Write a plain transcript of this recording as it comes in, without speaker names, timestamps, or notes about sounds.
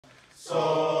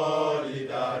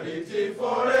Solidarity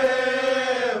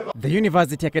forever. The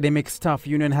University Academic Staff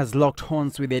Union has locked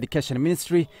horns with the Education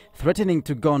Ministry, threatening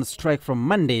to go on strike from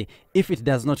Monday if it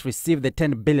does not receive the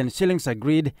 10 billion shillings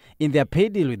agreed in their pay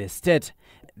deal with the state.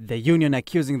 The union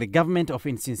accusing the government of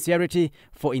insincerity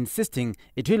for insisting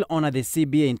it will honor the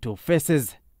CBA in two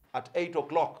phases. At 8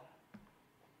 o'clock,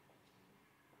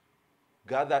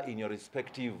 gather in your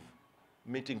respective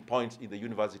meeting points in the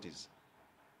universities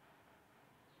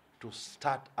to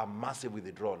start a massive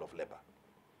withdrawal of labor.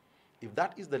 If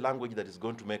that is the language that is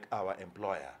going to make our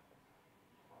employer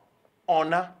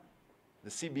honor the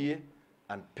CBA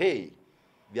and pay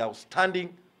the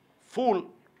outstanding full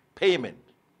payment,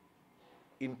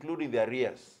 including the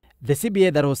arrears. The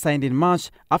CBA that was signed in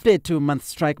March after a 2-month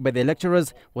strike by the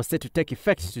lecturers was set to take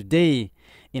effect today.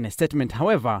 In a statement,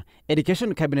 however,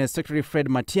 Education Cabinet Secretary Fred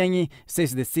Matiang'i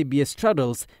says the CBA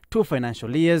straddles 2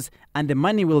 financial years and the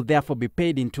money will therefore be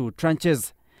paid in 2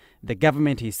 tranches. The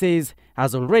government, he says,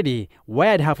 has already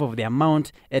wired half of the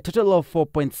amount, a total of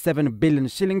 4.7 billion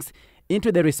shillings,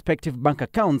 into the respective bank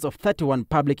accounts of 31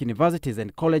 public universities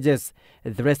and colleges.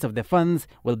 The rest of the funds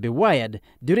will be wired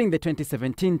during the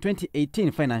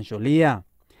 2017-2018 financial year.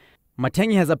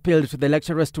 Matiang'i has appealed to the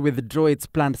lecturers to withdraw its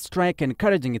planned strike,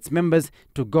 encouraging its members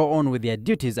to go on with their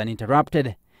duties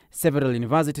uninterrupted. Several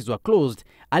universities were closed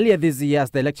earlier this year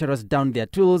as the lecturers downed their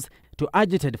tools to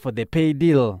agitate for the pay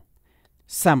deal.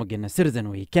 Sam Ogina, Citizen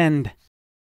Weekend.